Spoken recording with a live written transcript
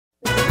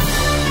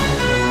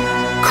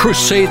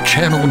Crusade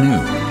Channel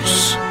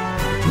News.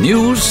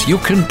 News you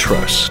can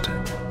trust.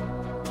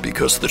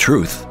 Because the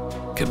truth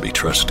can be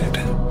trusted.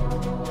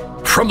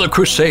 From the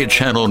Crusade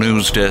Channel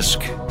News Desk,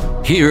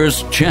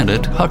 here's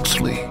Janet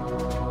Huxley.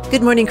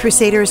 Good morning,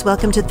 Crusaders.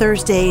 Welcome to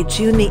Thursday,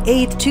 June the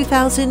 8th,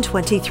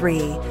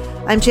 2023.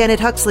 I'm Janet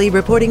Huxley,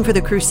 reporting for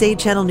the Crusade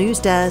Channel News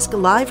Desk,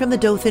 live from the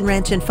Dothan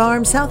Ranch and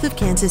Farm, south of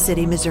Kansas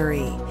City,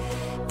 Missouri.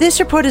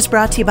 This report is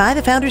brought to you by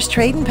the Founders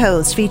Trade and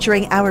Post,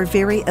 featuring our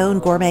very own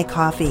gourmet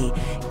coffee,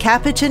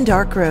 Capuchin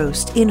Dark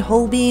Roast, in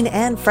whole bean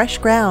and fresh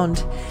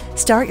ground.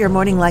 Start your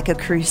morning like a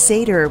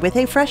crusader with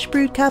a fresh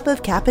brewed cup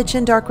of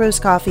Capuchin Dark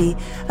Roast coffee,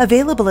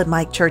 available at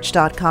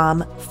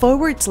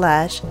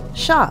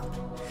mikechurch.com/shop.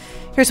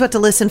 Here's what to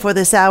listen for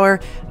this hour.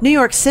 New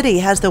York City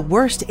has the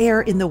worst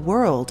air in the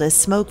world as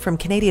smoke from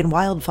Canadian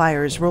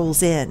wildfires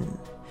rolls in.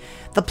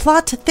 The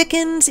plot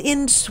thickens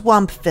in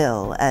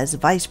Swampville as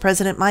Vice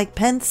President Mike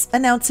Pence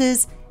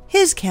announces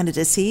his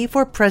candidacy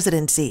for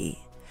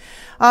presidency.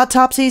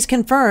 Autopsies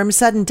confirm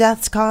sudden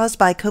deaths caused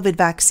by COVID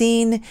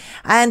vaccine,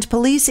 and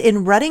police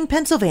in Reading,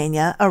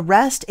 Pennsylvania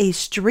arrest a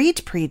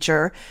street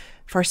preacher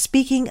for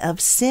speaking of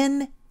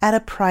sin at a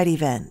pride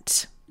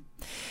event.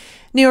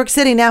 New York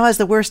City now has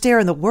the worst air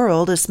in the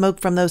world as smoke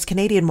from those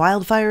Canadian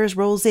wildfires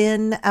rolls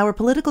in. Our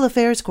political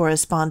affairs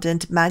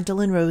correspondent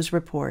Magdalene Rose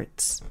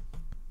reports.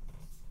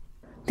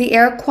 The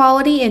air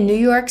quality in New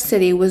York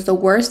City was the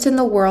worst in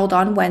the world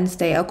on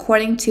Wednesday,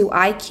 according to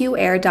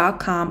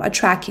IQAir.com, a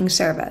tracking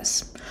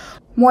service.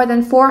 More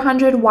than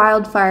 400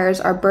 wildfires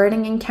are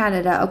burning in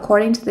Canada,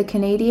 according to the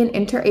Canadian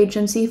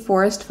Interagency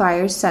Forest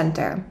Fires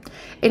Centre.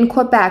 In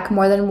Quebec,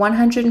 more than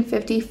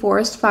 150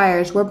 forest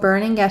fires were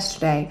burning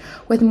yesterday,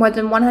 with more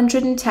than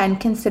 110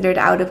 considered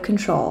out of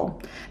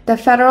control. The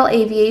Federal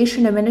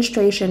Aviation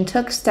Administration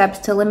took steps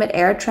to limit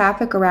air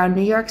traffic around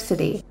New York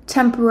City,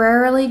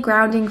 temporarily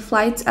grounding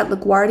flights at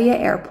LaGuardia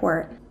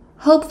Airport.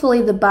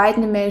 Hopefully, the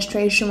Biden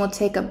administration will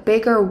take a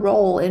bigger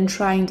role in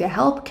trying to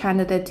help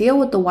Canada deal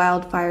with the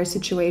wildfire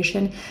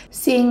situation,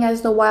 seeing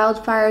as the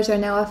wildfires are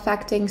now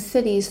affecting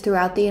cities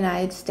throughout the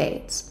United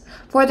States.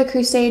 For the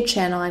Crusade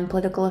Channel, I'm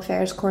political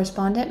affairs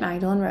correspondent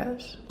Magdalene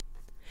Rose.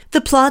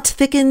 The plot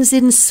thickens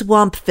in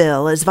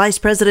Swampville as Vice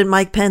President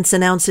Mike Pence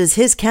announces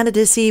his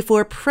candidacy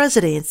for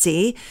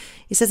presidency.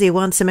 He says he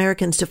wants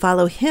Americans to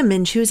follow him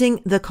in choosing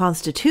the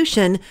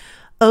Constitution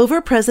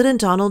over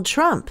President Donald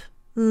Trump.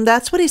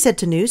 That's what he said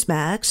to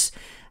Newsmax.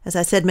 As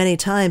I said many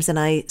times, and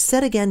I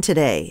said again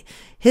today,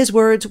 his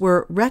words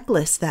were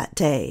reckless that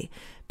day.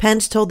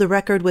 Pence told the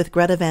Record with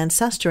Greta Van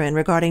Susteren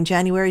regarding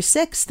January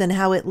 6th and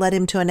how it led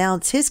him to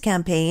announce his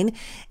campaign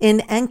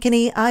in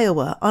Ankeny,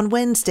 Iowa on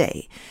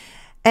Wednesday.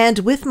 And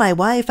with my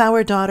wife,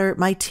 our daughter,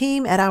 my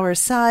team at our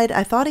side,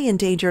 I thought he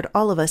endangered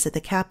all of us at the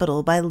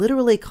Capitol by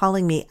literally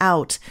calling me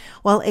out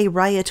while a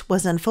riot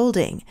was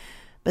unfolding.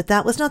 But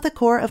that was not the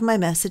core of my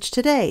message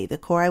today. The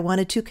core I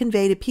wanted to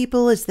convey to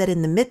people is that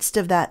in the midst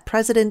of that,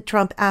 President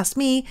Trump asked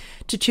me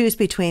to choose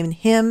between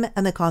him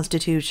and the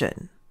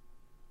Constitution.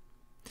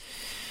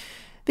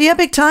 The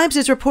Epic Times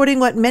is reporting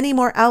what many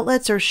more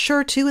outlets are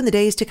sure to in the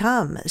days to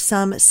come.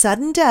 Some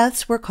sudden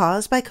deaths were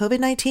caused by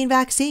COVID-19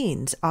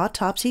 vaccines.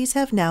 Autopsies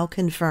have now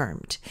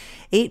confirmed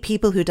 8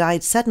 people who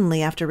died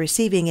suddenly after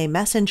receiving a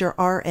messenger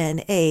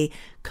RNA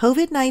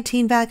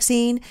COVID-19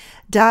 vaccine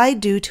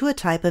died due to a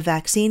type of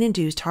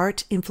vaccine-induced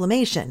heart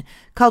inflammation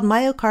called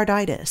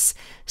myocarditis,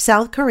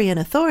 South Korean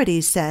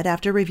authorities said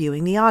after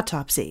reviewing the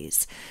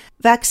autopsies.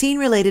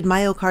 Vaccine-related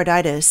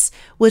myocarditis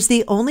was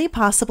the only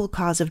possible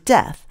cause of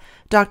death,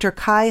 Dr.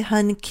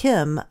 Kai-Hun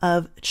Kim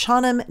of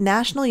Cheonam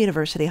National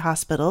University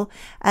Hospital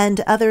and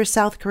other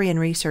South Korean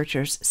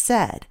researchers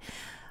said.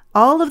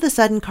 All of the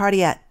sudden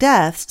cardiac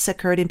deaths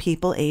occurred in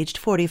people aged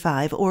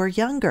 45 or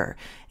younger,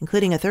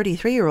 including a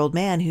 33-year-old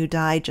man who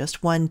died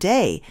just one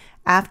day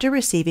after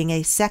receiving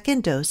a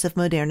second dose of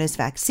Moderna's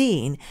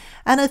vaccine,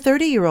 and a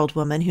 30-year-old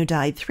woman who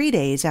died 3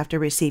 days after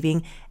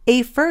receiving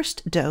a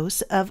first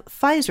dose of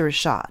Pfizer's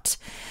shot.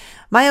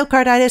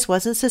 Myocarditis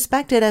wasn't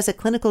suspected as a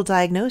clinical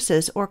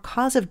diagnosis or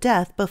cause of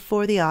death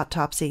before the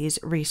autopsies,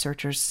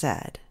 researchers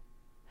said.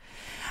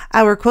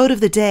 Our quote of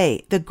the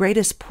day, "The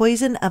greatest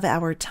poison of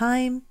our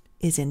time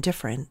is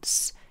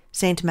indifference."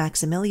 St.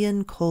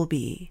 Maximilian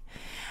Kolbe.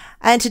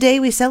 And today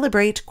we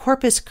celebrate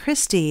Corpus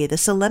Christi, the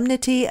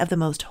solemnity of the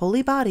most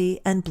holy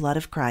body and blood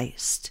of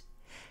Christ.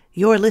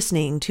 You're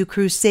listening to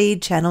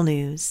Crusade Channel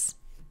News.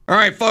 All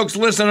right, folks,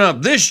 listen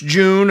up. This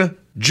June,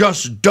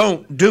 just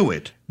don't do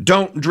it.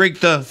 Don't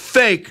drink the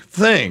fake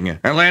thing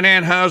and let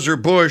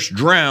Anheuser-Busch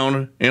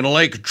drown in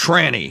Lake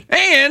Tranny.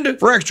 And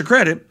for extra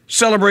credit,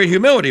 celebrate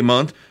Humility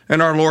Month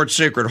and our Lord's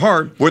Sacred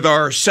Heart with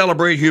our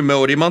Celebrate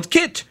Humility Month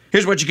kit.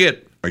 Here's what you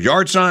get: a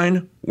yard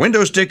sign,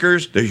 window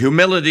stickers, the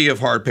Humility of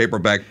Heart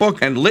paperback book,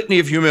 and Litany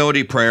of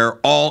Humility prayer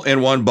all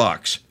in one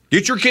box.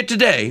 Get your kit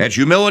today at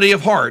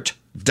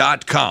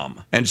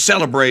humilityofheart.com and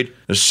celebrate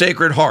the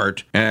Sacred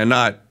Heart and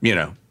not,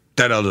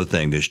 that other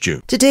thing this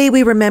June? Today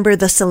we remember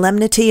the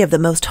solemnity of the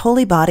most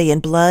holy body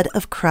and blood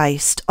of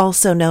Christ,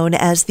 also known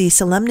as the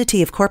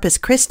Solemnity of Corpus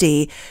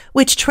Christi,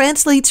 which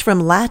translates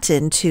from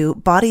Latin to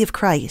Body of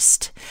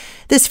Christ.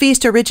 This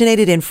feast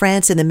originated in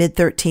France in the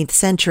mid-13th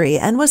century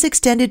and was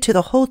extended to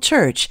the whole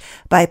church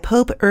by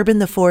Pope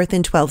Urban IV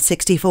in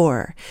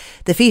 1264.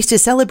 The feast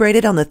is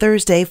celebrated on the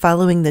Thursday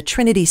following the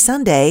Trinity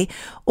Sunday,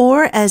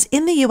 or as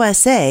in the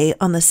USA,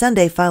 on the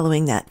Sunday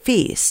following that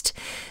feast.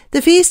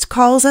 The feast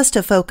calls us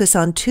to focus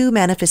on two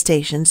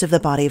manifestations of the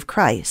body of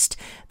Christ,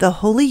 the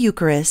Holy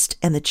Eucharist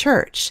and the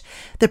Church.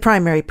 The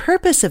primary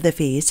purpose of the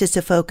feast is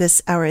to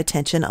focus our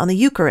attention on the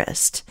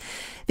Eucharist.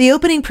 The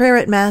opening prayer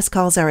at Mass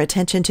calls our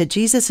attention to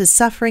Jesus'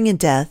 suffering and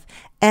death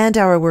and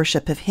our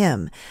worship of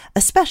Him,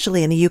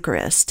 especially in the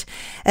Eucharist.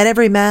 At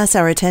every Mass,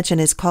 our attention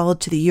is called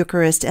to the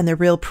Eucharist and the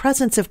real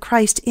presence of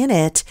Christ in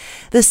it.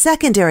 The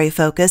secondary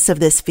focus of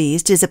this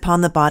feast is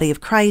upon the body of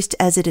Christ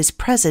as it is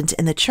present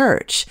in the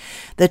Church.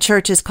 The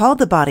Church is called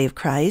the body of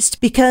Christ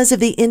because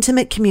of the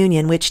intimate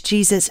communion which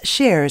Jesus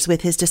shares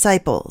with His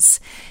disciples.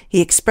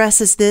 He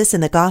expresses this in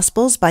the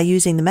Gospels by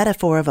using the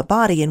metaphor of a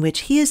body in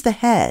which He is the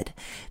head.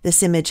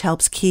 This image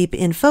helps keep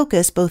in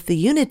focus both the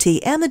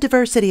unity and the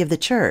diversity of the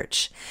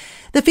Church.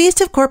 The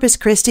Feast of Corpus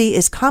Christi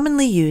is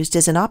commonly used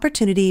as an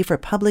opportunity for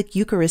public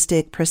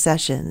Eucharistic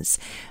processions,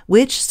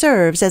 which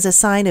serves as a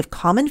sign of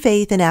common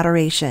faith and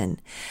adoration.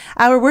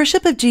 Our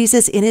worship of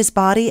Jesus in His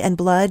body and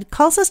blood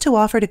calls us to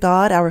offer to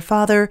God our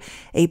Father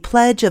a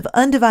pledge of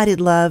undivided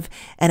love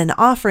and an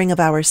offering of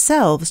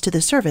ourselves to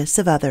the service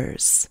of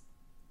others.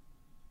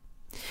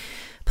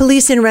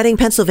 Police in Reading,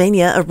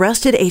 Pennsylvania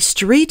arrested a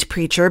street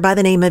preacher by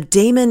the name of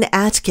Damon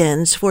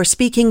Atkins for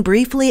speaking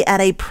briefly at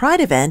a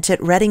Pride event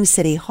at Reading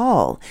City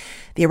Hall.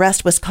 The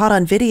arrest was caught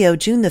on video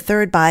June the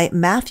 3rd by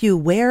Matthew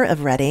Ware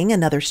of Reading,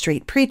 another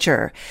street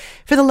preacher.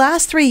 For the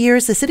last 3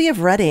 years, the city of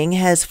Reading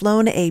has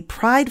flown a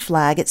pride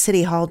flag at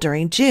City Hall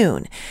during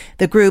June.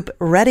 The group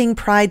Reading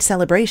Pride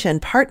Celebration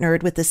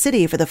partnered with the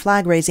city for the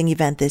flag-raising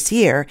event this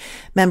year.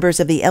 Members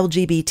of the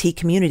LGBT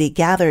community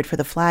gathered for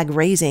the flag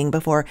raising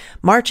before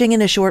marching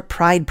in a short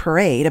pride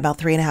parade about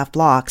 3.5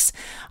 blocks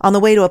on the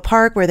way to a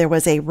park where there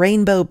was a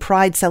rainbow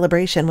pride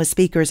celebration with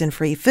speakers and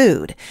free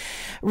food.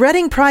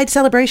 Reading Pride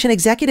Celebration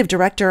Executive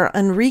Director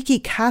Enrique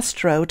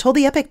Castro told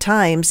the Epic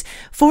Times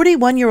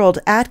 41-year-old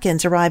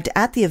Atkins arrived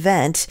at the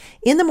event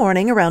in the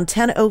morning around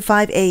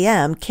 10:05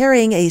 a.m.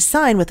 carrying a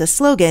sign with a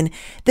slogan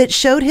that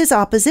showed his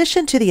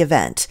opposition to the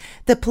event.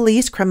 The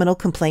police criminal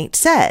complaint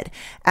said.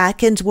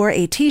 Atkins wore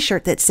a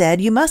t-shirt that said,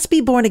 "You must be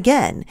born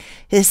again."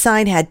 His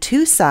sign had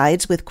two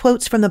sides with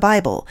quotes from the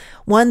Bible.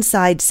 One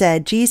side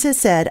said, "Jesus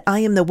said, I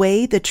am the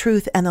way, the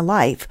truth, and the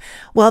life,"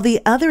 while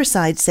the other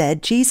side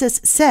said, "Jesus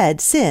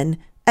said, sin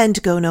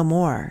and go no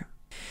more."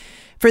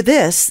 For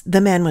this,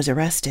 the man was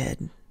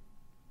arrested.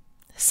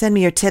 Send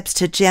me your tips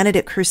to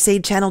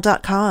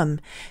janet@crusadechannel.com.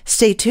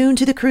 Stay tuned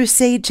to the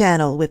Crusade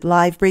Channel with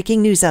live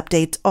breaking news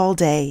updates all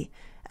day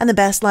and the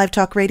best live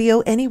talk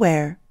radio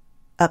anywhere.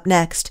 Up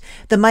next,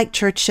 the Mike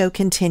Church Show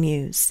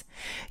continues.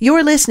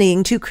 You're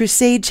listening to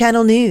Crusade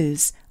Channel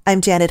News.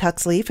 I'm Janet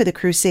Huxley for the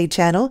Crusade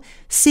Channel,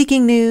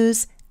 seeking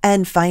news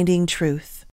and finding truth.